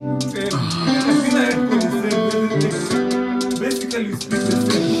Basically you speak the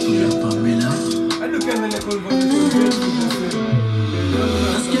same. Pamela. And you can like conversation.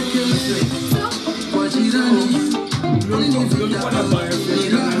 Kwa jirani.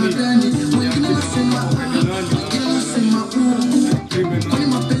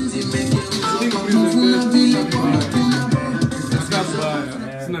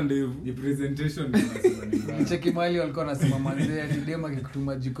 Cheki mali walikuwa nasema manze atidema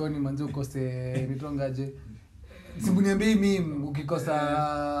kikutuma jikoni manze ukose nitongaje sibu niambie mimi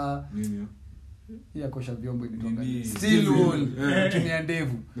ukikosa nini ya kosha vyombo nitongaje still wool tumia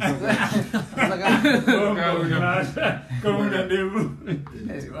ndevu kama una ndevu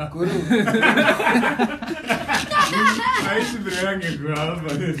kuru aishi brange kwa hapa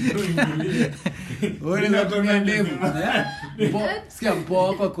tuingilie wewe unatumia ndevu sikia mpoa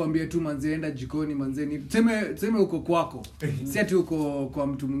wako akwambia tu manze enda jikoni manze ni seme uko kwako si ati uko kwa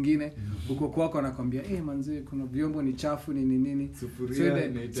mtu mwingine uko kwako anakwambia manze kuna vyombo ni chafu ni nini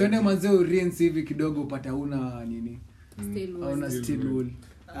twende manze urinse hivi kidogo upata una nini still wool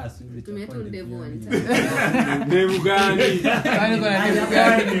tumeto ndevu ndevu gani kwani kuna ndevu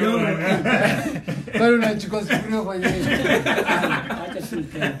gani kwani unachukua sufuria kwa nini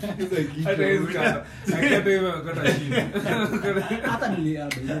hata hizo kata hizo kata chini hata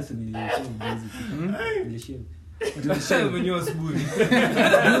niliaba yes nilishia tunashia mwenyewe asubuhi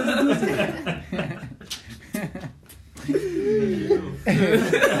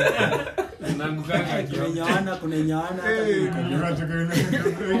nanguka kuna nyana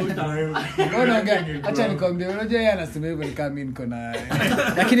Ona gani acha nikwambie unajua yeye anasema hivyo ni kama mimi niko na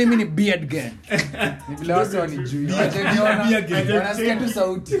lakini mimi ni beard gang ni vile watu wanijui acha niona wanasikia tu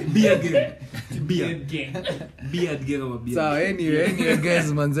sauti beard gang so anyway guys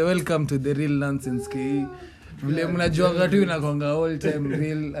manze welcome to the real nonsense ke vile mnajua tu inakonga all time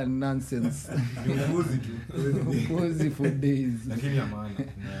real and nonsense upuzi for days lakini ya maana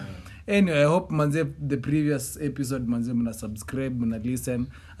anyway I hope manze the previous episode manze mna subscribe mna listen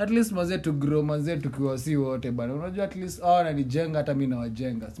at least manze to grow manze tukiwa si wote bana unajua at least wananijenga hata mimi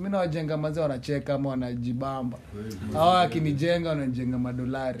nawajenga mimi nawajenga manze wanacheka ama wanajibamba akinijenga wananijenga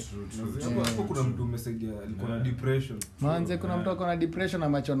madolari hapo kuna mtu umesaidia alikuwa na depression manze kuna mtu ako na depression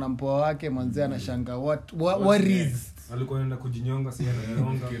amacho na mpoa wake manze anashanga what is alikuwa anaenda kujinyonga si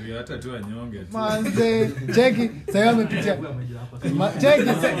ananyonga hata tu anyonge manze cheki sasa amepitia cheki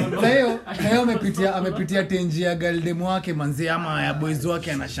sasa amepitia tenji ya galdem wake manze ama ya boys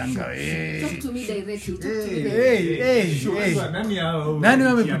wake anashanga talk to me directly nani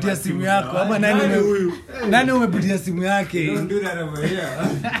amepitia simu yako ama nani umepitia simu yake ndio anavyoea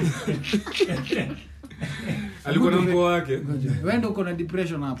alikuwa na mpoa wake wewe ndio uko na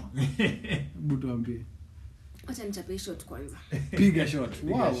depression hapa butu ambie acha nichape shot kwanza piga shot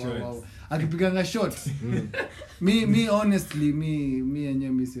wow akipiganga shot me honestly me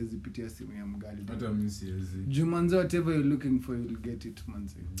yenyewe mimi siwezi pitia simu ya mgali hata mimi siwezi jumanzo whatever you're looking for you'll get it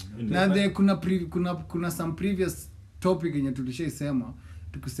manze na there kuna some previous topic yenye tulishaisema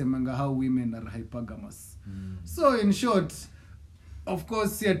tukisemanga how women are hypergamous so in short of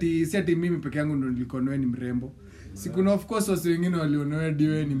course si ati mimi peke yangu ndo nilikonoe ni mrembo sikuna of course wasi wengine walionoe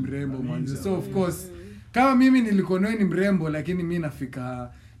diwe ni mrembo manze so of course kama mimi nilikonoe ni mrembo lakini mimi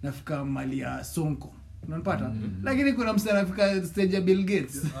nafika mali ya sonko unanipata lakini kuna msana nafika stage ya Bill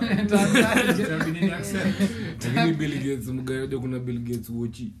Gates lakini Bill Gates mgayoje kuna Bill Gates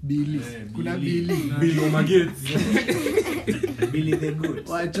wochi kuna Bill Gates Billy the good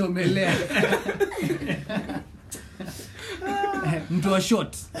wachomelea mtu wa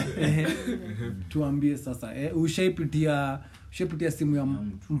short tuambie sasa ushaipitia simu ya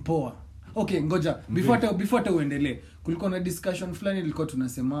mpoa okay ngoja before uendelee kulikuwa na discussion fulani ilikuwa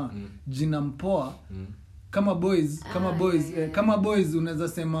tunasema jina mpoa kama boys unaweza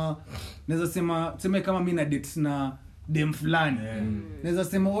sema kama mimi na date na dem fulani naweza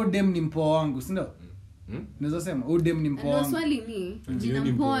sema dem ni mpoa wangu si ndio naweza sema dem ni mpoa wangu swali ni jina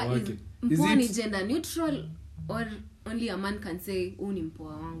mpoa mpoa ni gender neutral or only a man can say ni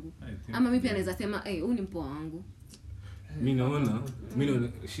mpoa wangu ama mimi pia naweza sema ni mpoa wangu mimi naona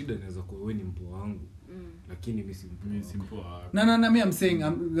shida inaweza kuwa wewe ni mpoa wangu lakini mimi si mpoa na mimi I'm saying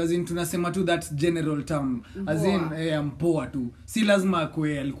as in tunasema tu that general term as in mpoa tu si lazima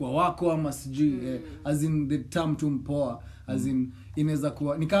kwe alikuwa wako ama sijui as in the term tu mpoa as in inaweza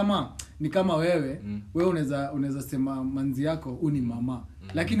kuwa ni kama wewe unaweza sema manzi yako ni mama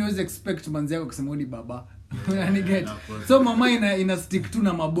lakini huwezi expect manzi yako kusema ni baba yani get so mama ina stick tu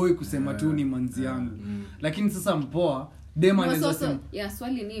na maboy kusema tu ni manzi yangu lakini sasa mpoa dema anaweza sema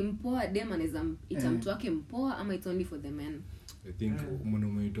swali ni mpoa dema anaweza ita mtu wake mpoa ama it's only for the men I think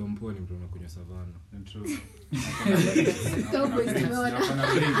mwanaume aitwa mpoa ni mtu anakunywa savana. True.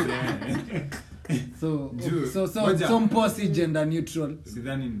 So mpoa si gender neutral.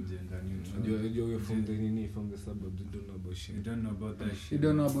 Sidhani ni gender neutral. You're from the suburbs, you don't know about shit. You don't know about that shit. You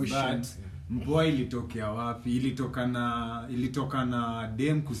don't know about But, shit. Mpoa ilitokea wapi? Ilitoka na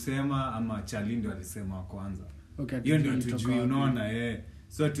dem kusema ama Charlie ndio alisema kwanza. Okay, hiyo ndio tujui, unaona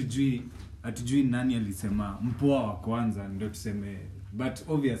so hatujui nani alisema mpoa wa kwanza ndio tuseme, but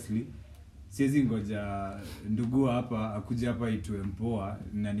obviously siwezi ngoja ndugu hapa akuja hapa itwe mpoa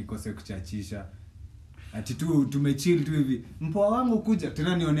na nikose kuchachisha ati tu tumechill tu hivi mpoa wangu kuja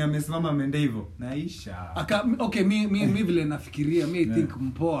tena nione amesimama ameenda hivyo naisha. Okay, mi vile nafikiria I think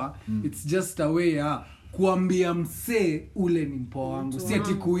mpoa it's just a way ya kuambia msee ule ni mpoa wangu, si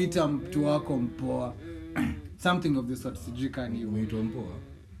ati kuita mtu wako mpoa. Something of the sort. Sijui kani umeitwa mpoa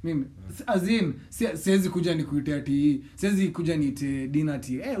mimi as in siwezi kuja nikuite ati siwezi kuja niite dinner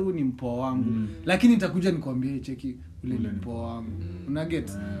ati huyu ni mpoa wangu lakini nitakuja nikwambie cheki ule ni mpoa wangu una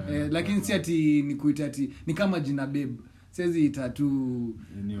get lakini si ati nikuite ati ni kama jina babe siwezi ita tu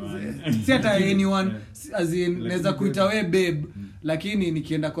si ata anyone as in naweza kuita we babe lakini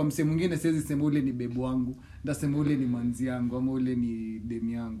nikienda kwa msemo mwingine siwezi sema ule ni babe wangu, ndasema ule ni manzi yangu ama ule ni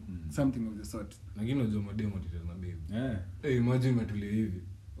demi yangu, something of the sort. Lakini unajua mademo tena babe imagine matulia hivi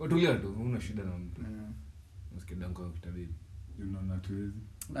watulia tu una shida na mtu usikidango kitabibi unaona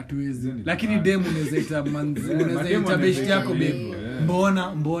hatuwezi lakini demo unaweza ita manzi unaweza ita best yako babe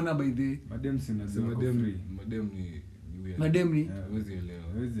mbona by the madem sina madem ni weird madem ni huwezi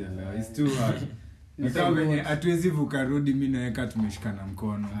elewa it's too hard. Hatuwezi vuka rudi mimi naweka tumeshikana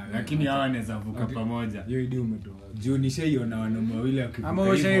mkono lakini hawa wanaweza vuka pamoja. Hiyo idea umetoa. Juu nishaiona wanaume wawili wakivuka. Ama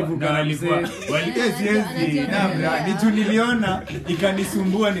washaivuka walikuwa ni tu niliona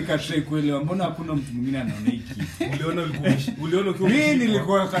ikanisumbua nikatry kuelewa mbona hakuna mtu mwingine anaona hiki. Uliona mimi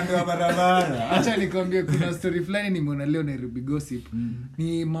nilikuwa kando ya barabara. Acha nikwambie kuna story fulani nimeona leo Nairobi Gossip.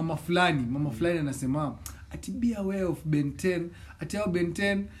 Ni mama fulani anasema ati be aware of Ben 10 ati au Ben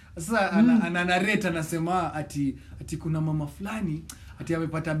 10 sasa ananarate anasema ati kuna mama fulani ati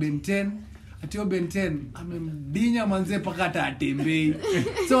amepata Ben 10 ati au Ben 10 amemdinya manze paka hata atembei.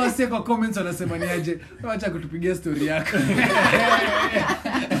 So wase kwa comments wanasema ni aje acha kutupigia story yako.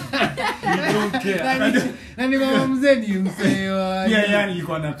 Nani mama mzee ni msewa pia yani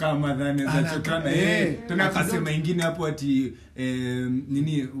ilikuwa na kama dhani za chokana tena akasema ingine hapo ati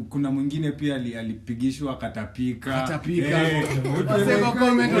nini kuna mwingine pia alipigishwa akatapika wase kwa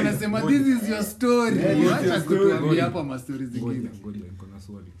comment wanasema this is your story acha kutuambia hapa ma stories zingine. Ngoja niko na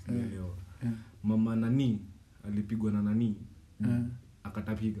swali leo mama nani alipigwa na nani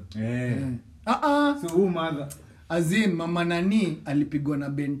akatapika so mother azin mama nani alipigwa na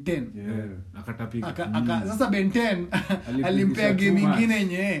Ben 10 akatapika sasa Ben 10 alimpea game nyingine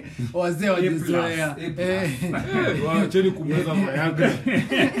yenye wazee wajizoea waacheni kumweza mama yake.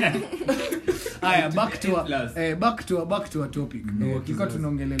 Haya back to a topic. Kiko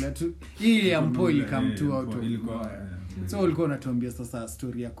tunaongelea tu hii ya mpoa come to out of so ulikuwa unatuambia sasa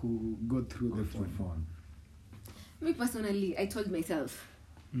story ya ku go through the phone. Me personally I told myself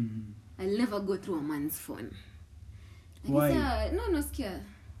I'll never go through a man's phone. Why? No sikia.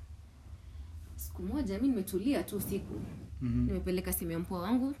 Siku moja mimi nimetulia tu usiku. Nimepeleka simu ya mpoa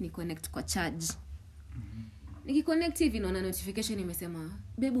wangu ni connect kwa charge. Nikiconnect hivi naona notification imesema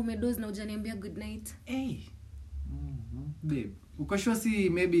babe umedoze na hujaniambia good night. Babe uko sure si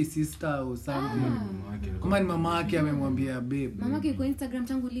maybe sister or something kama ni mama yake amemwambia babe mama yake kwa Instagram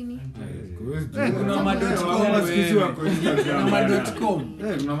tangu lini? Kuna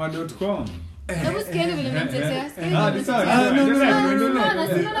ma.com Hebu sikieni vile mnamtetea.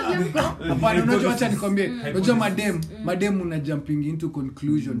 Hapana, unajua acha nikwambie. Unajua madem una jumping into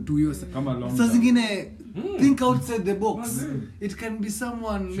conclusion to yours. Sasa zingine think outside the box. It can be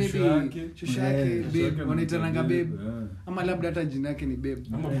someone maybe shushake babe, wanaitananga babe. Ama labda hata jina yake ni babe.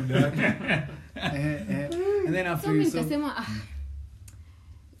 Ama buda yake. And then after you nikasema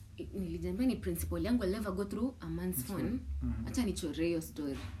nilijambia ni principle yangu I'll never go through a man's phone. Acha nichore hiyo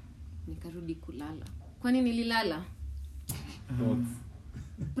story. Nikarudi kulala. Kwani nililala?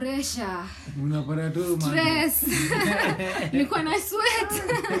 Pressure. Unapata tu stress. Nilikuwa na sweat.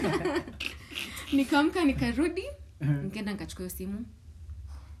 Nikamka nikarudi. Nikaenda nikachukua simu.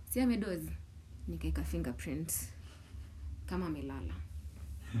 Si amedozi. Nikaeka fingerprint kama amelala.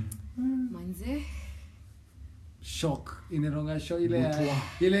 Manze shock inaronga show ile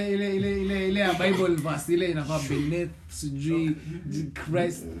ya Bible verse ile inafaa Beneath sijui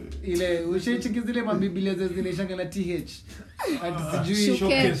Christ ile ushaicheki zile mabiblia zile shanga na th ati sijui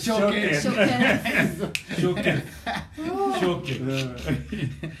shock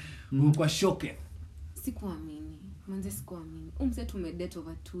kwa shock sikuamini manze sikuamini umse tumedate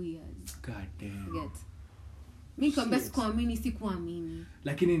over 2 years god damn get mimi kwamba sikuamini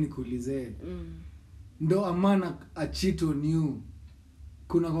lakini nikuulize ndo amana a cheat on you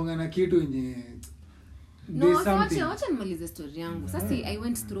kuna kongana kitu yenye no wacha nimalize story yangu sasa I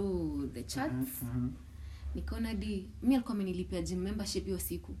went through the chats nikaona mimi alikuwa amenilipia gym membership hiyo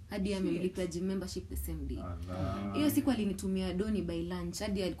siku hadi amenilipia gym membership the same day hiyo siku alinitumia doni by lunch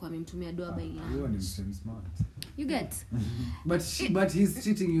hadi alikuwa amemtumia doa by lunch you are smart you get but he's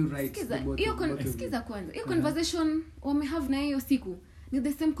treating you right skiza kwanza hiyo conversation wame have na hiyo siku ni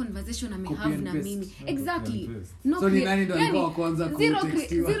the same conversation ame have na mimi exactly no so ni nani ndo alikuwa kwanza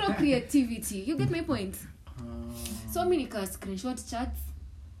zero creativity you get my point so mimi nika screenshot chats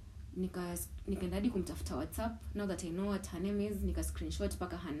nikaenda hadi kumtafuta WhatsApp now that I know what her name is nika screenshot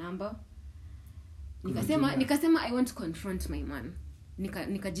paka her number nikasema I want to confront my man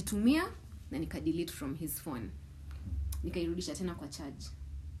nikajitumia na nika delete from his phone nikairudisha tena kwa charge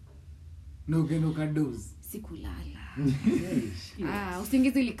no kadoze sikulala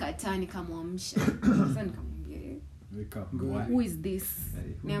usingizi ulikataa nikamwamsha sasa nikamwambia who is this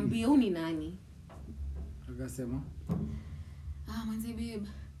niambie ni nani akasema manze babe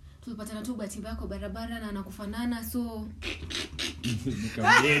tulipatana tu bahati mbaya kwa barabara na anakufanana so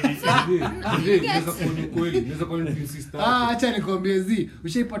acha nikwambie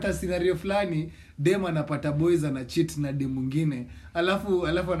ushaipata scenario fulani dem anapata boys ana cheat na dem mwingine alafu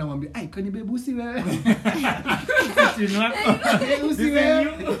anamwambia ai kwani babe usi wewe usi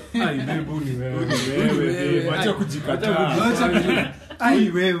wewe ai babe ni wewe acha kujikataa ai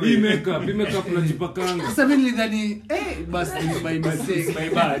wewe imeka unajipakanga sasa mimi nilidhani basi by mistake my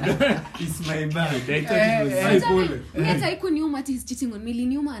bad it's my bad I thought it was ai pole hata iko niuma ati is cheating on me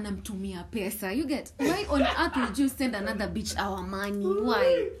niuma anamtumia pesa you get why on earth would you send another bitch our money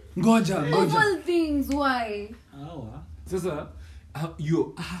why ngoja of all things why sasa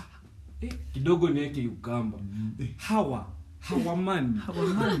kidogo niweke ukamba hawa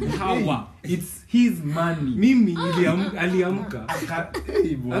it's his money mimi aliamka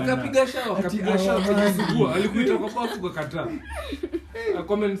akapiga shawa kujisugua alikuita kwa bafu kakataa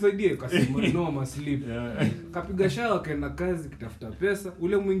akome nisaidie akasema no must sleep kapiga shawa kaenda kazi kitafuta pesa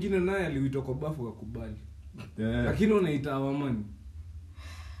ule mwingine naye aliuita kwa bafu akakubali lakini unaita awamani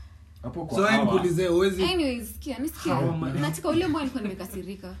hapo kwa so nikuulize uwezi anyways nisikia nataka ule mbona alikuwa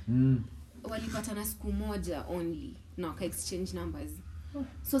nimekasirika walipatana siku moja only na waka exchange numbers so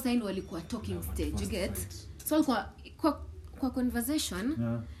sasa ndio walikuwa talking stage you get so kwa conversation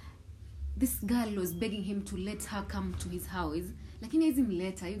this girl was begging him to let her come to his house lakini hizi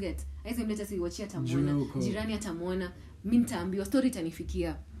mleta you get hizi mleta si watchia tamuona jirani atamuona mimi nitaambiwa story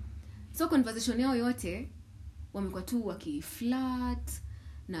itanifikia so conversation yao yote wamekuwa tu wakiflirt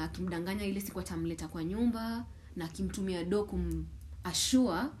na akimdanganya ile siku atamleta kwa nyumba na akimtumia dokum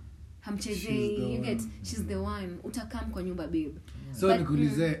assure hamchezei you get she's the one utakam kwa nyumba babe so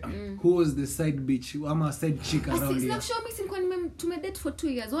nikuulize who was the side bitch ama side chick around here it's not sure mimi tumedate for 2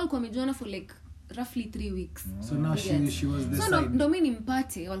 years walikuwa wamejuana for like roughly 3 weeks so now she was the side ndo mimi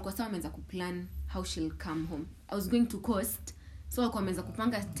nimpate walikuwa sawa wameanza kuplan how she'll come home I was going to coast so walikuwa wameanza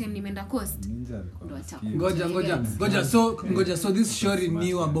kupanga time nimeenda coast ndo atakuja so this story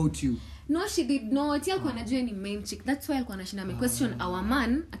knew about you no she did not alikuwa anajua ni main chick that's why alikuwa anashinda me question our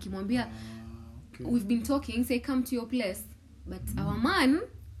man akimwambia we've been talking say come to your place but our man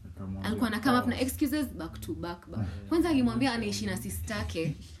alikuwa na come up na excuses back to back kwanza alimwambia anaishi na sister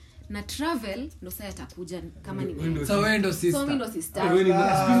yake na travel ndo sasa atakuja kama ni so wewe ndo sister so mimi ndo sister wewe ni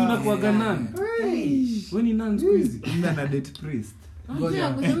squeeze unakuaga nani wewe ni nani squeeze na date priest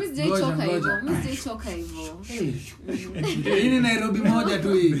ngoja mimi sijaichoka hivyo hii Nairobi moja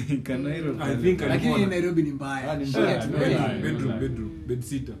tu hii Nairobi I think lakini Nairobi ni mbaya bedroom bed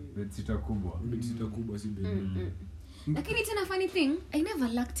sitter kubwa si bedroom lakini tena funny thing I never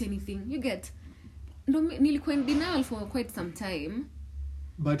lacked anything you get ndo nilikuwa in denial for quite some time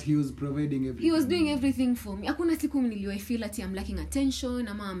but he was providing everything he was doing everything for me hakuna siku niliyo feel that I'm lacking attention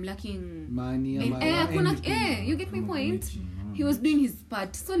ama I'm lacking money ama you get my point he was doing his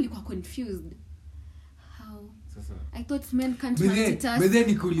part so nilikuwa confused how sasa I thought men can't multitask but then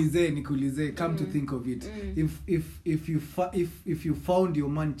nikuulize come to think of it if you found your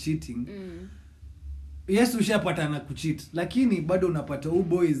man cheating yes ushapata na kucheat lakini bado unapata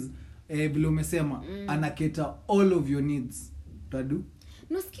boys vile umesema anaketa all of your needs tadu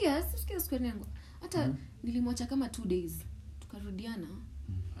nasikia sikuwa yangu hata nilimwacha kama 2 days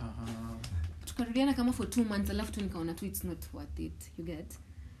tukarudiana kama for 2 months alafu tu nikaona tu it's not worth it you get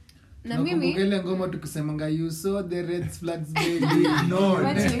na mimi ile ngoma tukisemanga you saw the red flags baby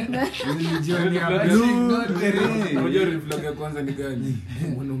no Jioni ya blue unajua red flag ya kwanza ni gani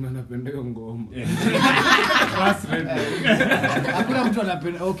mwanaume anapenda hiyo ngoma first red hakuna mtu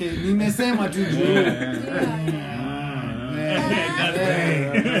anapenda okay nimesema tu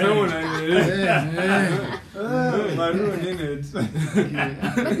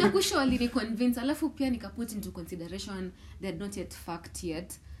but nakusho aliniconvince alafu pia nikaput into consideration they had not yet fucked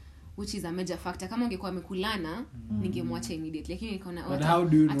yet which is a major factor kama ungekuwa amekulana ningemwacha immediately lakini nikaona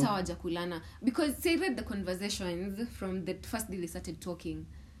hata hawajakulana because they read the conversations from the first day they started talking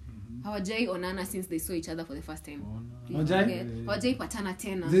hawajai onana since they saw each other for the first time hawajai patana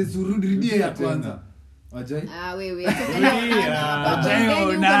tena zurudie ya kwanza wajai wewe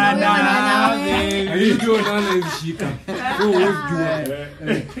hiyo nana ishika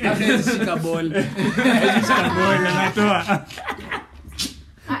shika ball anatoa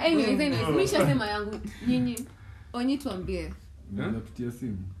anyways nimeshasema yangu nyinyi onyi tuambie unapitia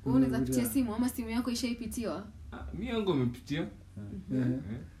simu unaweza kupitia simu ama simu yako ishaipitiwa mimi yangu umepitia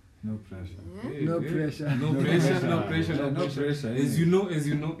no pressure as you know no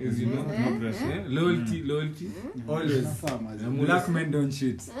pressure loyalty always black men don't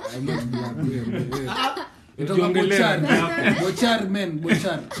cheat I'm not black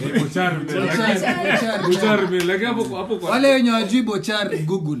wale wenye wajui bochar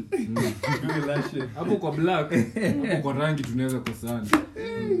google hapo kwa black hapo kwa rangi tunaweza kosana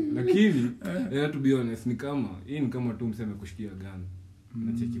lakini to be honest ni kama hii ni kama tu mseme kushikia gani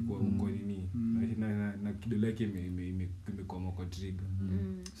nacheki kwa uko nini na kidole yake imekwama kwa trigger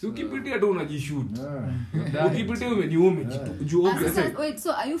si ukipitia tu unajishoot ukipitia umejiume juu wait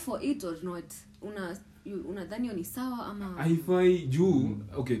so are you for it or not unadhani ni sawa ama haifai juu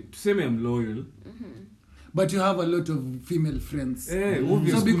okay tuseme I'm loyal but you have a lot of female friends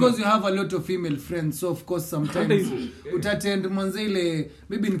so because you have a lot of female friends so of course sometimes utatend mwanzo ile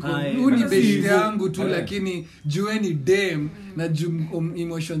maybe ni best yangu tu lakini jueni dem na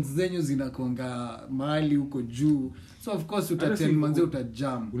emotions zenyu zinakonga mahali huko juu so of course utatend mwanzo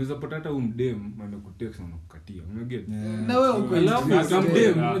utajam unaweza pata hata umdem maana kutext na kukatia unaget na wewe uko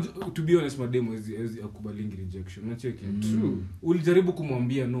somedem to be honest madem as akubalingi rejection unacheki true ulijaribu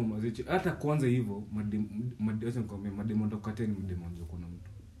kumwambia no mazeche hata kwanza hivyo madem ndokateni madem anzo kuna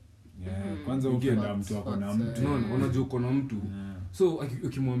mtu kwanza ukienda mtu ako na mtu unaona unajua uko na mtu so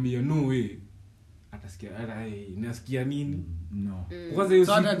ukimwambia no way atasikia nasikia nini no kwanza hiyo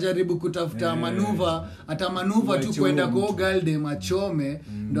sasa jaribu kutafuta manuva tu kwenda kwa galde machome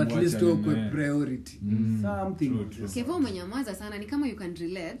ndo at least kwa priority something kevo umenyamaza sana ni kama you can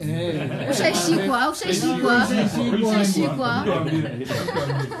relate ushaishikwa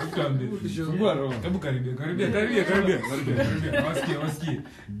fungua roho hebu karibia wasikie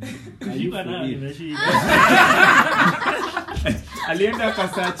Kishika na nimeshika. alienda kwa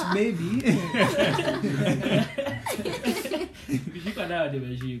search maybe Kishika na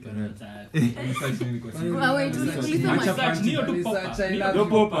nimeshika. research nini kwa simu wait Search niyo tu pop up. no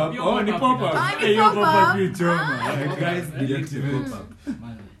pop up ni pop up hiyo pop up kichoma guys delete pop up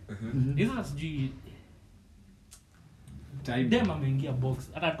Hizo sijui time dem ameingia box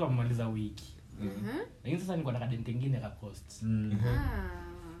hata alikuwa amemaliza wiki. Lakini sasa niko na kadem kingine ka cost.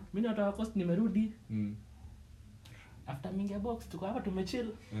 Mimi nataka cost nimerudi. After mingia box tuko hapa tumechill.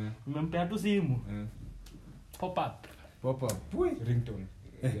 Nimempea tu simu. Pop up. ringtone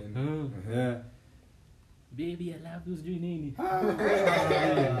Baby I love you sijui nini.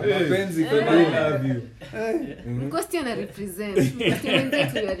 mapenzi kwa I love you Costi ana represent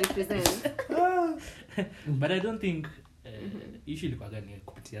But I don't think issue ilikuwa gani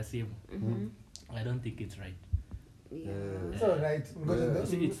kupitia simu. I don't think it's right. so right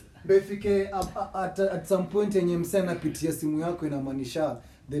befike at some point yenye msana pitia simu yako inamaanisha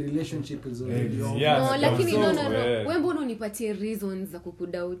the relationship is already over. No, lakini no wewe mbona unipatie reasons za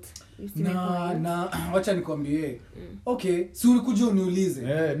kukudoubt na wacha nikwambie okay si ulikuja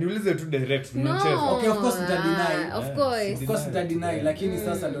uniulize niulize tu direct no. Okay, of course utadeny. Of course utadeny lakini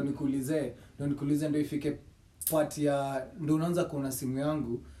sasa ndo nikuulize ndo ifike part ya ndo unaanza kuona simu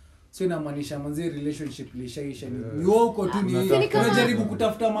yangu so inamaanisha mwanzo relationship ilishaisha ni wako tu ni unajaribu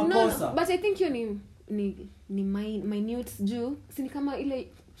kutafuta makosa no, but I think you ni minute juu si kama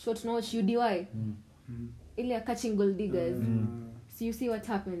ile short note UDY ile catching gold diggers so you see what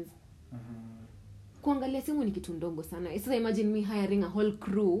happens kuangalia simu ni kitu ndogo sana. Sasa imagine me hiring a whole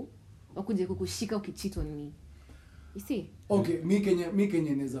crew wakuje kukushika ukicheat on me. You see? Okay, mi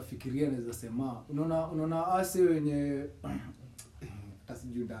kenye naweza fikiria naweza sema unaona ase wenye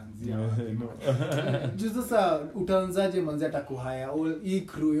asijudanzia. Juu sasa utaanzaje manzi atakuhaya hii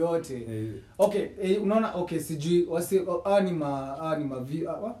crew yote. Okay, unaona okay sijui wasi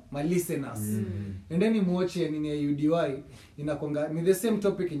ma listeners. Endeni muoche nini ya UDY inakonga ni the same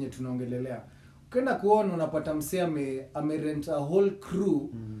topic yenye tunaongelelea. Ukienda kuona unapata msee ame a whole crew.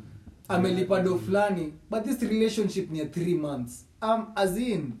 Amelipa do fulani but this relationship ni ya 3 months. As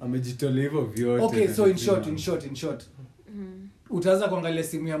in amejitolea hivyo vyote. Okay, so in short. Utaanza kuangalia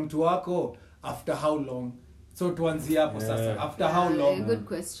simu ya mtu wako after how long? So tuanzie hapo sasa. After how long? Good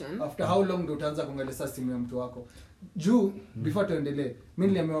question. After how long ndo utaanza kuangalia sasa simu ya mtu wako? Juu before tuendelee, mimi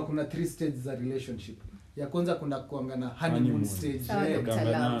niliambiwa kuna 3 stages za relationship. Ya kwanza kuna kuangana honeymoon stage.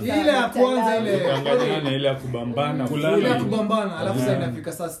 Ile ya kwanza ile ya kubambana kulala. Alafu sasa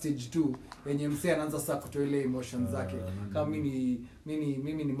inafika sasa stage 2 yenye msee anaanza sasa kutoa ile emotions zake. Kama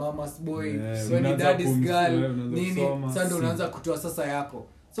mimi ni mama's boy, so ni daddy's girl, nini? Sasa ndio unaanza kutoa sasa yako.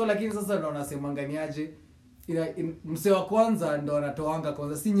 So lakini sasa ndio unasema nganiaje? Msee wa kwanza ndo anatoanga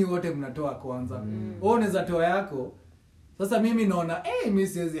kwanza, si nyinyi wote mnatoa kwanza. Wewe unaweza toa yako. Sasa mimi naona mimi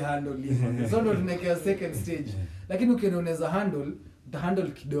siwezi handle hizo. So ndo tunekea second stage. Lakini ukiona unaweza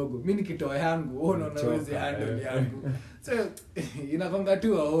handle kidogo. Mimi nikitoa yangu, wewe unaona unaweza handle yangu. So inakonga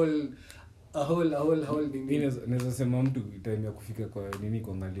tu a whole mimi naweza sema mtu time ya kufika kwa nini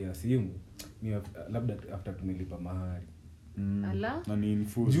kuangalia simu ni labda after tumelipa mahari. Ala. Na ni in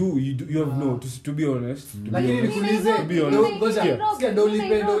full. You have no to be honest. Lakini nikuulize, sikia ndo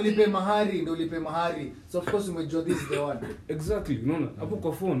ulipe mahari. So of course umejua this is the one. Exactly. Unaona? Hapo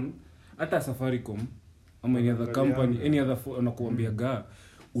kwa phone hata Safaricom ama any other company, any other phone anakuambia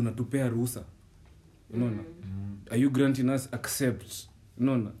unatupea ruhusa. Unaona? Are you granting us accept?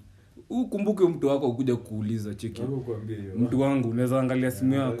 Unaona? Ukumbuke mtu wako ukuja kuuliza cheki. Mtu wangu unaweza angalia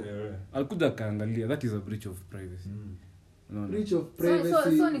simu yako. Alikuja kaangalia. That is a breach of privacy. Breach of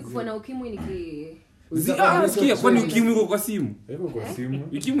privacy. So nikufanya ukimwi niki sikia kwani ukimwi uko kwa simu? Kwa simu.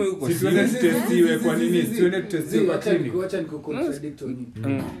 Ukimwi uko kwa simu. Testiwe kwa nini? Tuende testiwe kwa clinic. Acha nikucontradictor ni.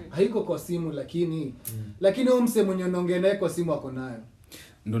 Haiko kwa simu lakini wewe mse mwenye unaongea naye kwa simu ako nayo.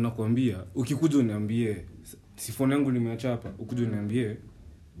 Ndio nakwambia, ukikuja uniambie si phone yangu nimeacha hapa, ukuje uniambie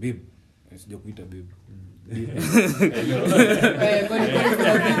babe, sijakuita babe. Kwani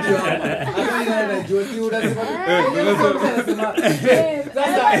kuna video hapa. Hata ina anajua si unasema.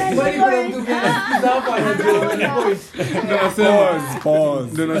 Sasa kwani kuna mtu anasikiza hapa anajua.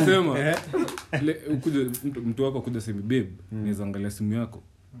 Ndio nasema. Ukuje mtu wako kuja sema babe, niweza angalia simu yako.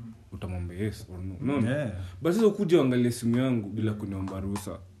 Utamwambia yes or no. Unaona? Basi sasa ukuje angalia simu yangu bila kuniomba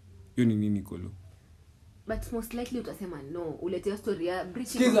ruhusa. Hiyo ni nini kolo? But most likely utasema no. Ulete story ya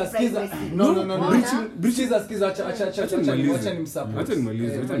breaching of privacy. No. Breaching acha nimsupport. Acha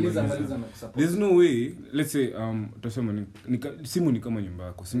nimalize. There's no way, let's say utasema simu ni kama nyumba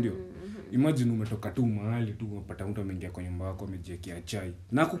yako, si ndio? Imagine umetoka tu mahali tu unapata mtu ameingia kwa nyumba yako amejiwekea chai.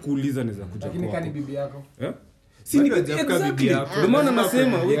 Na kukuuliza naweza kuja kwako. Lakini kani bibi yako? Si ni bibi yako. Ndio maana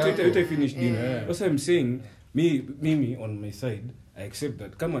nasema wait I finish dinner. That's what I'm saying. Mimi on my side I accept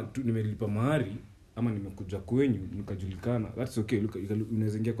that kama nimelipa mahari ama nimekuja kwenyu nikajulikana, that's okay.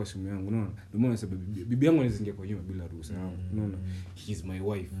 Unaweza ingia kwa simu yangu, unaona? Ndio maana nasema bibi yangu anaweza ingia kwa nyumba bila ruhusa yangu, unaona? She's my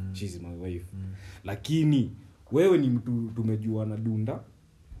wife, she's my wife. Lakini wewe ni mtu tumejuana dunda,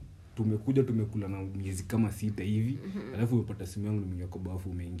 tumekuja tumekula na miezi kama 6 hivi, alafu umepata simu yangu nimeingia kwa bafu,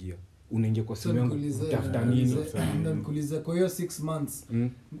 umeingia unaingia kwa simu yangu utafuta nini? Ndio nikuuliza kwa hiyo 6 months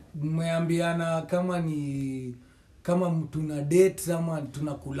mmeambiana kama tuna date ama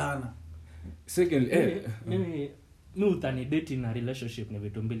tunakulana? Second, mimi utani dating na relationship ni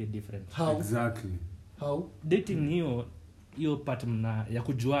vitu mbili different. How? Exactly. How? Dating hiyo part ya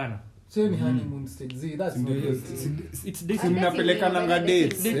kujuana. So ni honeymoon stage. That's not it's dating. Mnapelekana nga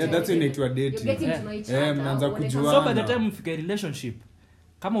dates. That's inaitwa dating. Mnaanza kujuana. So by the time mfike relationship,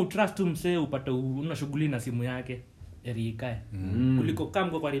 kama utrust tu msee upate una shughuli na simu yake, erikae. Kuliko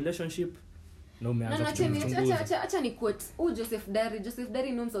kama kwa relationship na umeanza kuchunguza. Acha ni quote. Joseph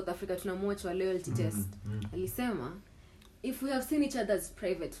Dari knows South Africa tunamwatch wa loyalty test. Alisema, if we have seen each other's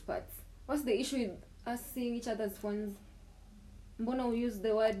private parts, what's the issue with us seeing each other's phones? Mbona we use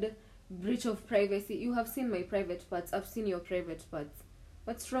the word breach of privacy? You have seen my private parts, I've seen your private parts.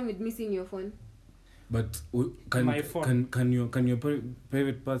 What's wrong with me seeing your phone? But can your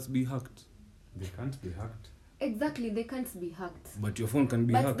private parts be hacked? They can't be hacked. Exactly, they can't be hacked. But your phone can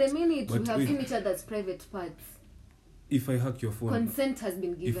be hacked. But the minute we have seen each other's private parts, if I hack your phone, consent has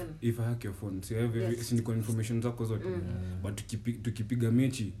been given. If I hack your phone, see I have Yes. si information zako zote. But tukipiga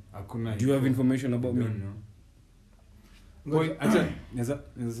mechi, hakuna. do you have information about me? Boy, acha naweza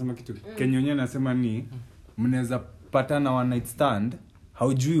sema kitu. Kenyonye anasema ni mnaweza patana one night stand,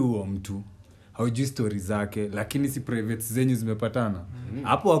 haujui huo mtu. Haujui story zake, lakini si private zenyu zimepatana.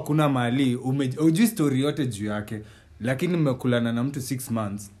 Hapo hakuna mahali hujui story yote juu yake. Lakini mmekulana na mtu 6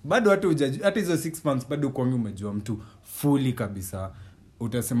 months. Bado hata hizo 6 months bado kwangu umejua mtu fully kabisa.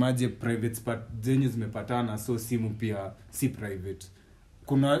 Utasemaje private part zenyu zimepatana, so simu pia si private.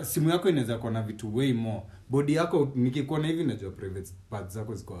 Kuna simu yako inaweza kuwa na vitu way more. Body yako nikikuona hivi najua private parts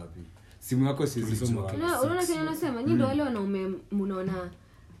zako ziko wapi. Simu yako siwezi kujua. Unaona kile unasema, nyinyi ndio wale wanaume mnaona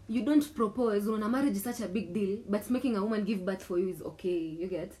you don't propose, unaona marriage is such a big deal, but making a woman give birth for you is okay, you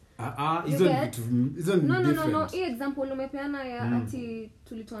get? Hizo ni different. No, hii example umepeana ya ati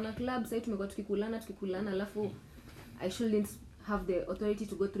tulitoana club, sasa tumekuwa tukikulana alafu I shouldn't have the authority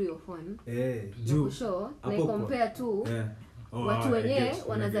to go through your phone. Juu Sure, na compare to watu wenyewe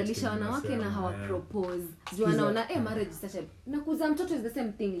wanazalisha wanawake na hawa propose. Juu wanaona marriage is such a na kuzaa mtoto is the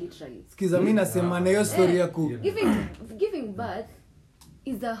same thing literally. Sikiza mimi nasema na hiyo story ya giving birth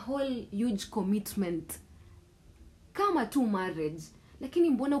is a whole huge commitment. Kama tu marriage, lakini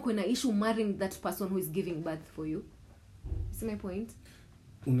mbona uko na issue marrying that person who is giving birth for you? See my point?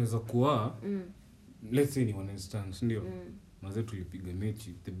 Unaweza kuwa let's say ni one instance ndio. Maze tulipiga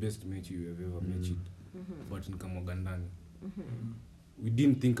mechi, the best match you have ever matched. But nikamwaga ndani. We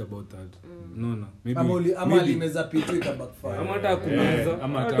didn't think about that. No. Maybe alimeza pitu ikabackfire. Ama hata kumeza.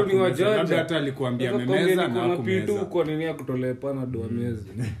 Ama hata ni wajaji hata alikwambia memeza na kumeza. Pitu kwa nini kutolewa pana do ameze.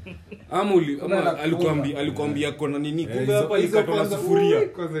 Ama alikwambia kona nini kumbe hapa ikatoa sufuria.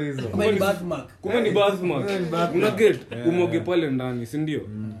 Kwanza hizo. Kumbe ni birthmark. Una get umoge pale ndani, si ndio?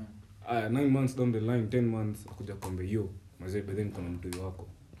 9 months down the line, 10 months akuja kwambia yo, mazee by then kuna mtu wako.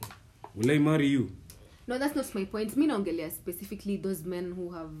 Will I marry you? No, that's not my point. Me naongelea specifically those men who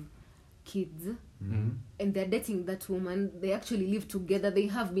have kids and they're dating that woman. They actually live together. They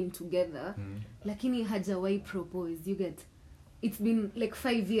have been together. Lakini hajawahi propose. You get? It's been like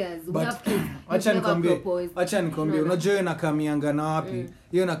 5 years. We have kids. Acha nikwambie. Unajua hiyo nakamianga na wapi?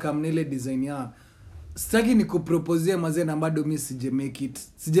 Hiyo nakamnile design ya sitaki nikupropose mazee na bado mimi sije make it.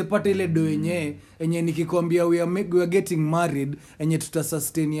 Sijepata ile do yenyewe nikikwambia we are getting married enye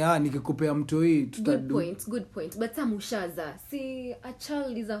tutasustain ya nikikupea mtoi tutadu. Good point. But samushaza. See, a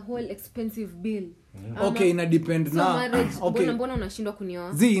child is a whole expensive bill. Okay, ina depend so na. Marriage, okay. Mbona unashindwa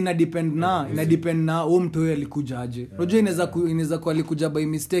kunioa? Ina depend na huo mtoi alikuja aje. Unajua inaweza kuwa alikuja by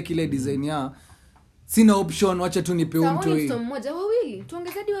mistake ile design ya sina option, wacha tu nipe mtu hii. Sawa, mmoja wawili.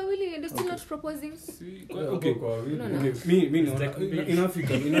 Tuongezadi wawili and still not proposing. Okay. Me in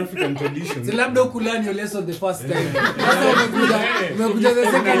African tradition. Si labda ukulani your lesson the first time. Sasa umekuja the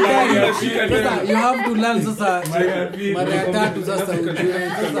second time. Sasa you have to learn sasa mara ya tatu sasa ujue.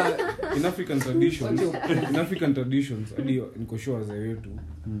 Sasa in African traditions hadi niko sure wazee wetu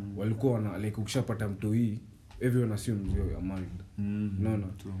walikuwa wana like ukishapata mtu hii everyone assumes you are married. No.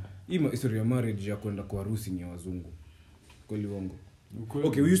 Hii history ya marriage ya kwenda kwa harusi ni ya wazungu. Kweli uongo.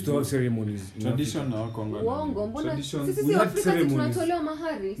 Okay, we used to have ceremonies. Tradition na wako uongo. Mbona sisi Afrika tunatolewa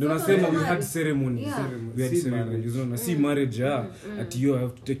mahari? Ndio nasema we had ceremonies. We had ceremonies. You know, see marriage at you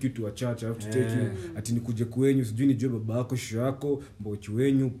have to take you to a church, I have to take you ati nikuje kwenyu, sijui nijue baba yako, shosho yako, mbochi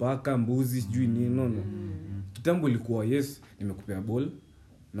wenyu, paka, mbuzi, sijui nini. No. Kitambo ilikuwa yes, nimekupea ball.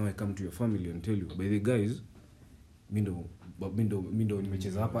 Now I come to your family and tell you, by the guys, mindo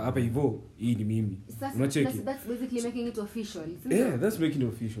nimecheza hapa hivyo, hii ni mimi. Unacheki? That's basically making it official. Yeah, that's making it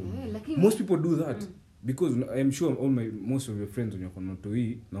official. Most people do that because I'm sure most of your friends when you're not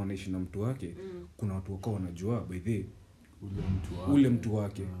hii na wanaishi na mtu wake, kuna watu wako wanajua by the ule mtu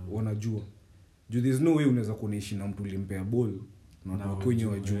wake wanajua. There's no way unaweza kuishi na mtu ulimpea ball na watu wako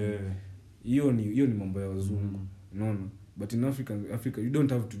wenyewe wajue. Hiyo ni mambo ya wazungu. Unaona? But in Africa you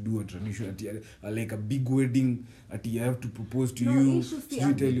don't have to do a tradition like a big wedding at you have to propose to you.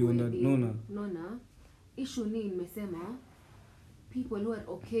 You tell you that no. Issue ni nimesema people who are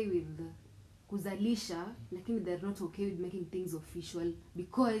okay with kuzalisha lakini they're not okay with making things official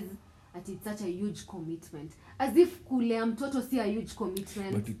because it's such a huge commitment. As if kulea mtoto si a huge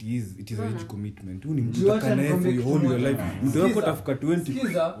commitment. But it is a huge commitment. Ni mtu takanaye for your whole life. Mtu wako tafika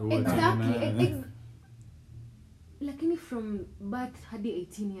 20. Exactly. Lakini from birth hadi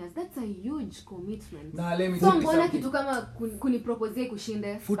 18 years, that's a huge commitment. So mbona kitu kama kunipropose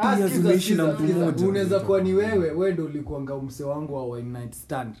kushinde 40 years umeishi na mtu mmoja. Unaweza kuwa ni wewe ndio ulikuanga mse wangu wa one night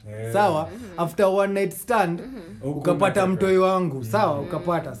stand. Sawa? After one night stand ukapata mtoi wangu. Sawa?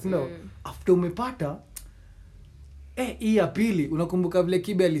 Ukapata, sio? After umepata hii ya pili unakumbuka vile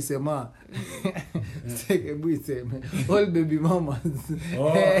Kibe alisema hebu iseme all baby mamas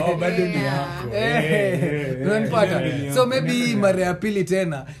bado ni yako unanipata so maybe hii mara ya pili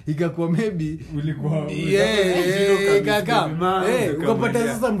tena ikakuwa maybe ulikuwa kaka ukapata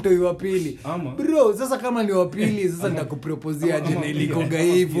sasa mtoi wa pili bro sasa kama ni wa pili sasa nitakuproposia aje na ilikoga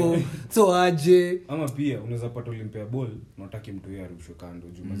hivyo so aje ama pia unaweza pata ulimpea ball na unataka mtoi arushwe kando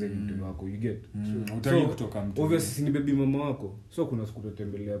juu mazeni mtoi wako you get utaki kutoka mtu obviously ni baby mama wako so kuna siku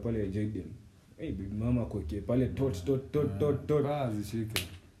tutatembelea pale Jaden baby mama kweke pale tot zishike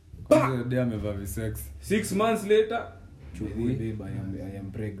kwanza dia amevaa visex 6 months later babe I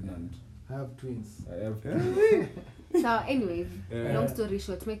am pregnant I have twins So anyways, long story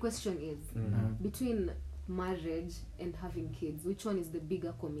short, my question is between marriage and having kids, which one is the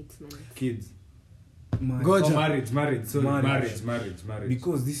bigger commitment? kids Goja. marriage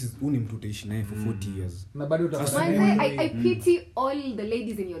because this is uni mtu utaishi naye for 40 years na bado I pity all the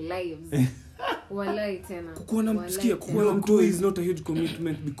ladies in your lives. Walai tena. kukuwa na msikia kukuwa na mtu is not a huge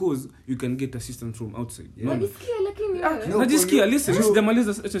commitment because you can get assistance from outside Najisikia lakini najisikia listen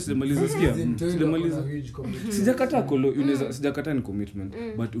sijamaliza sikia sijamaliza sijakataa kolo unaweza sijakataa ni commitment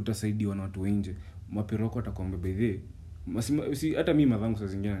but utasaidiwa na watu nje mapero wako atakwambia by the si hata mimi madhangu saa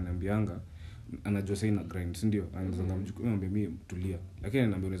zingine ananiambianga anajua sasa ina grind si ndio anazanga mjukuu mwambie mimi tulia lakini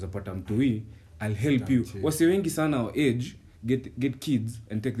ananiambia unaweza pata mtu hii I'll help you wasi wengi sana wa age get kids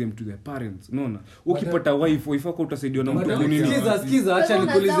and take them to their parents unaona ukipata wife wako utasaidiwa na mtu nini sikiza acha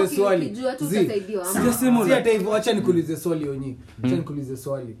nikuulize swali sijasema si hata hivyo acha nikuulize swali onyi acha nikuulize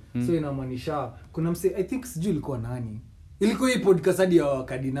swali so inamaanisha kuna mse I think sijui ilikuwa nani ilikuwa hii podcast hadi ya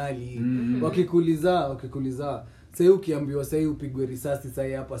kardinali wakikuuliza sasa ukiambiwa sasa upigwe risasi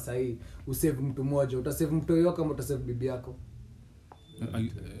sasa hapa sasa usave mtu mmoja utasave mtu wako kama utasave bibi yako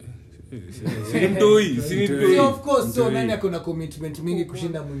of course so nani akona commitment mingi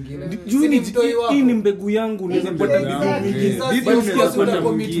kushinda mwingine hii ni mbegu yangu unaweza pata bibi unaweza kwenda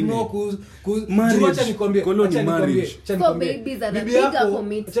mwingine acha nikwambie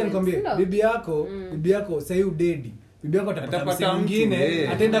bibi yako sasa udedi bibi yako atapata mwingine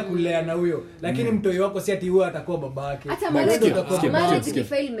ataenda kulea na huyo lakini mtoi wako si ati huyo atakuwa babake hata marriage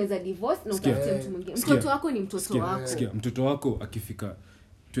ikifail unaweza divorce na utafute mtu mwingine mtoto wako ni mtoto wako sikia mtoto wako akifika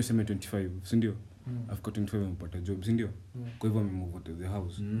tuseme 25 si ndio afika 25 amepata job si ndio kwa hivyo amemove to the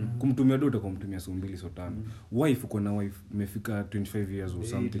house kumtumia dota kwa mtumia so 2 so 5 wife uko na wife imefika 25 years or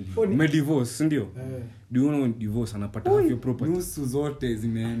something me divorce si ndio do you know divorce anapata half your property nusu zote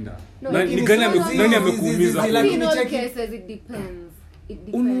zimeenda ni gani amekuumiza lakini all cases it depends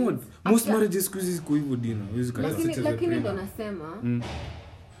most marriages squeeze ziko hivyo dina hizo lakini ndo nasema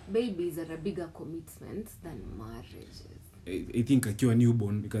babies are a bigger commitment than marriages. I think akiwa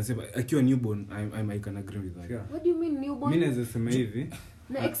newborn because akiwa newborn I can agree with that. Yeah. What do you mean newborn? Mimi naweza sema hivi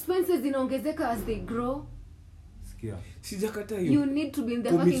na expenses zinaongezeka as they grow. Sikia. Sijakataa hiyo. You need to be in the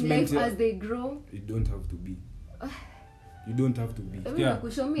fucking life as they grow. You don't have to be. You don't have to be.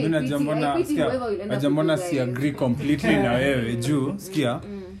 Mimi najambona si agree completely na wewe juu sikia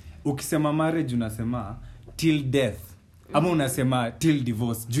ukisema marriage unasema till death ama unasema till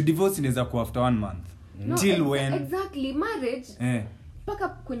divorce. Juu divorce inaweza kuwa after 1 month. No, till when exactly marriage paka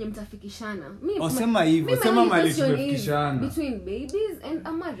kwenye mtafikishana sema hivyo sema mali tumefikishana between babies and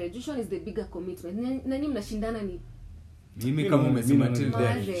a marriage which one is the bigger commitment nani mnashindana ni mimi kama umesema till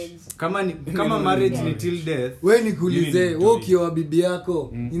death kama marriage ni till death wewe nikuulize wewe ukioa bibi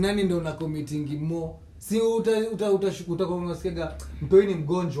yako ni nani ndio una committing more si utakuwa unasikia mtoi ni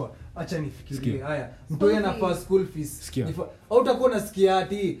mgonjwa acha nifikirie haya mtoi anafaa school fees au utakuwa unasikia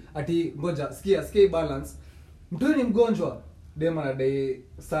ati ngoja sikia balance mtoi ni mgonjwa dema na dai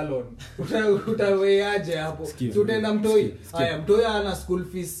salon utaweaje hapo si utaenda mtoi haya mtoi ana school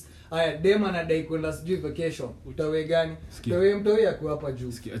fees haya dema na dai kwenda sijui vacation utawe gani utawe mtoi yako hapa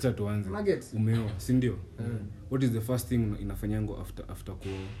juu acha tuanze umeoa si ndio what is the first thing inafanyango after kwa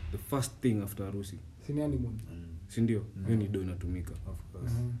the first thing after harusi si nani mmoja si ndio hiyo ni do inatumika of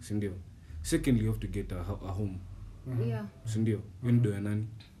course si ndio secondly you have to get a home yeah si ndio hiyo ni do ya nani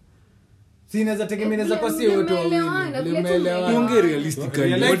si inaweza tegemeanza kwa si wote wawili umeelewa tuongee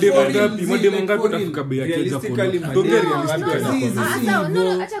realistically modem ngapi utafika bei yake japo tuongee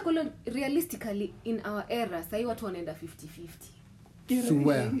realistically acha kolo realistically in our era sasa watu wanaenda 50-50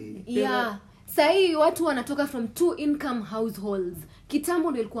 swear yeah sasa watu wanatoka from 2 income households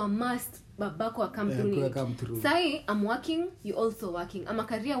kitambo ndio ilikuwa must babako come through sasa I'm working you also working I'm a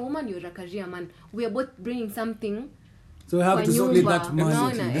career woman you're a career man we are both bringing something so we have to split that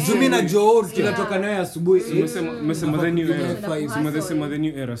money zumi na Joe tunatoka naye asubuhi umesema the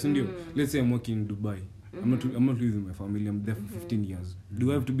new era si ndio let's say I'm working in Dubai I'm not losing my family. I'm there for 15 years.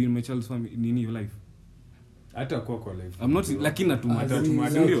 Do I have to be in my child's family in your life? Hata kwa life. I'm not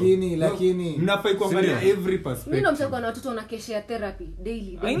lakini lakini mnafai kuangalia every perspective. Mimi namtaka na watoto wanakeshia therapy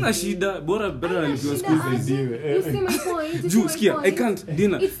daily. Haina shida, bora better alipiwa school fees. You see my point? Just I can't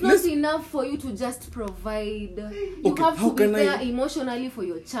dinner. It's not enough for you to just provide. You Okay, have how to be can there I emotionally for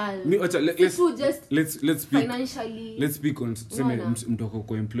your child. Let's speak financially. Let's speak on mtoko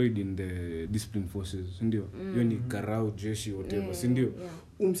ko employed in the discipline forces, ndio? Hiyo ni karao jeshi whatever, si ndio?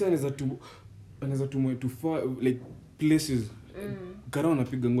 Umsana anaweza tumwe to far like places karao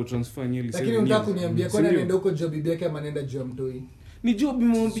anapiga ngo transfer nyeli. Lakini unataka kuniambia kwa nini anaenda huko job bibi yake ama anaenda juu ya mtoi? Ni job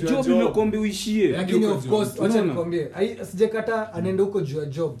imekombe uishie. Lakini of course acha nikwambie, sijakata anaenda huko juu ya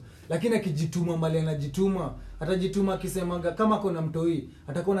job. Lakini akijituma mali anajituma, atajituma akisemanga kama kuna mtoi,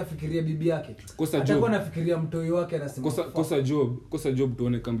 atakuwa anafikiria bibi yake. Atakuwa anafikiria mtoi wake anasema. Kosa job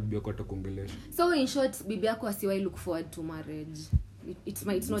tuone kama bibi yako atakuongelesha. So in short, bibi yako asiwai look forward to marriage. It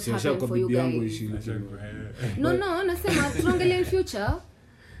might not happen for you guys. No, nasema tunaongelea in future.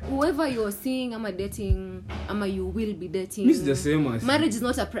 Whoever you're seeing ama dating ama you will be dating, marriage is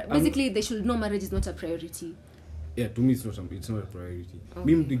not basically they should know marriage is not a priority. Yeah, to me it's not a priority.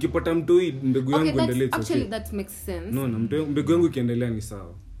 Mimi nikipata mtoi mbegu yangu endelee. Actually that makes sense. No, mbegu yangu ikiendelea ni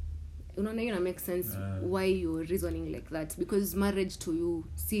sawa. Unaona hiyo makes sense why you're reasoning like that, because marriage to you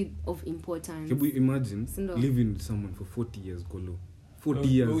seed of importance. Can you imagine living with someone for 40 years kolo?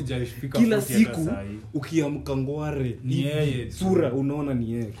 40 years. Kila siku ukiamka ngware ni yeye sura unaona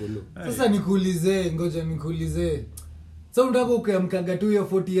ni yeye kolo. Sasa ngoja nikuulize. So unataka ukiamkaga tu hiyo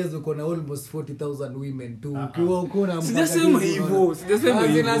 40 years uko na almost 40,000 women tu. Ukiwa uko na sijasema hivyo.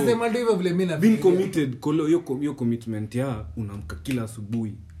 Nasema ndivyo vile mimi na being committed kolo hiyo commitment ya unaamka kila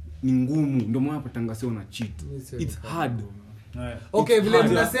asubuhi ni ngumu, ndio maana patangaseo na cheat. It's hard. Okay, vile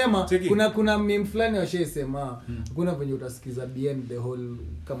mnasema kuna meme fulani washesema kuna venye utasikiza beyond the whole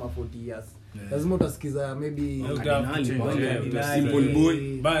kama 40 years. Lazima utasikiza maybe simple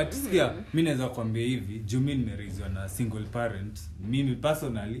boy. But sikia, mimi naweza kuambia hivi, Jumi nimerizwa na single parent. Mimi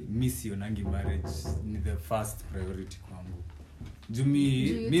personally sionangi marriage ni the first priority kwangu.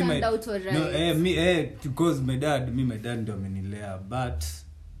 Because my dad ndio amenilea, but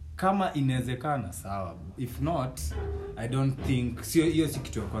kama inawezekana sawa, if not I don't think hiyo si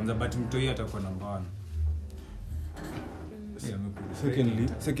kitu ya kwanza, but mtoi atakuwa namba 1.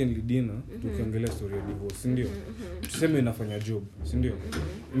 Secondly dinner tukiongelea story ya divorce, ndio? Tuseme inafanya job, si ndio?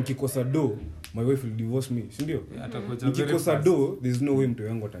 Nikikosa do my wife will divorce me, si ndio? Nikikosa do there's no way mtoi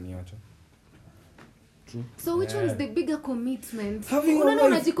wangu ataniacha. True. So which one is the bigger commitment?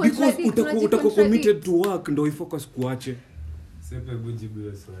 Because utakuwa committed to work ndio ifocus kuache. Sepe bujibu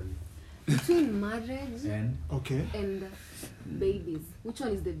ya swali. Between marriage and babies, which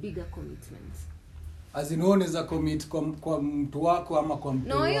one is the bigger commitment? As in one is a commit kwa mtu wako ama kwa mtu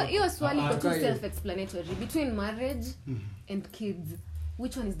wako? No, hiyo swali iko too self-explanatory. Between marriage and kids,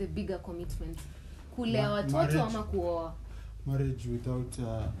 which one is the bigger commitment? Kulea watoto ama kuoa? Marriage without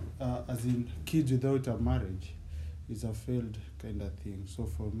as in kids without a marriage is a failed kind of thing. So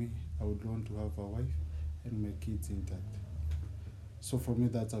for me, I would want to have a wife and my kids intact. So for me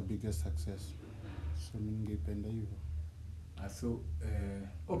that's a biggest success. So ningependa hivyo.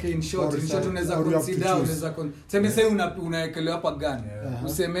 Okay, in short unaweza consider sema unaekelewa hapa gani?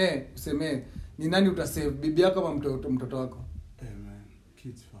 Useme ni nani utasave, bibi yako ama mtoto wako? Man,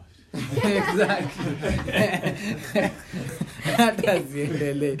 kids first. Exactly. Hata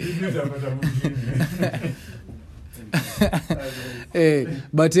ziendelee.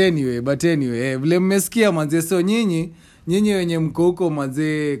 But anyway, vile mmesikia manze, so nyinyi wenye mko huko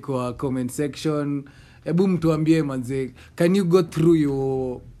manze kwa comment section, hebu mtuambie manze, can you go through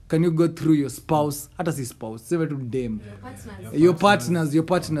your spouse, hata si spouse, sema tu dem, your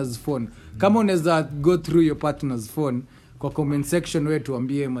partner's phone. Kama unaweza go through your partner's phone kwa comment section, wewe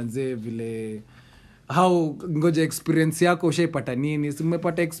tuambie manze vile ngoja experience yako, ushaipata nini? Si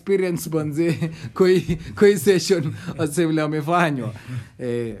umepata experience manze kwa hii session wase vile wamefanywa.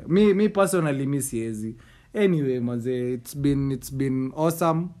 Me personally mi siezi. Anyway manze, it's been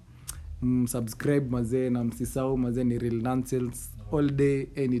awesome. Subscribe manze na msisahau manze, ni Real Nonsense all day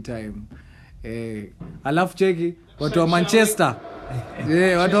anytime. Alafu cheki watu wa Manchester.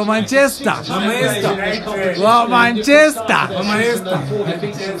 Watu wa Manchester.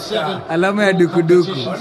 Alama ya dukuduku.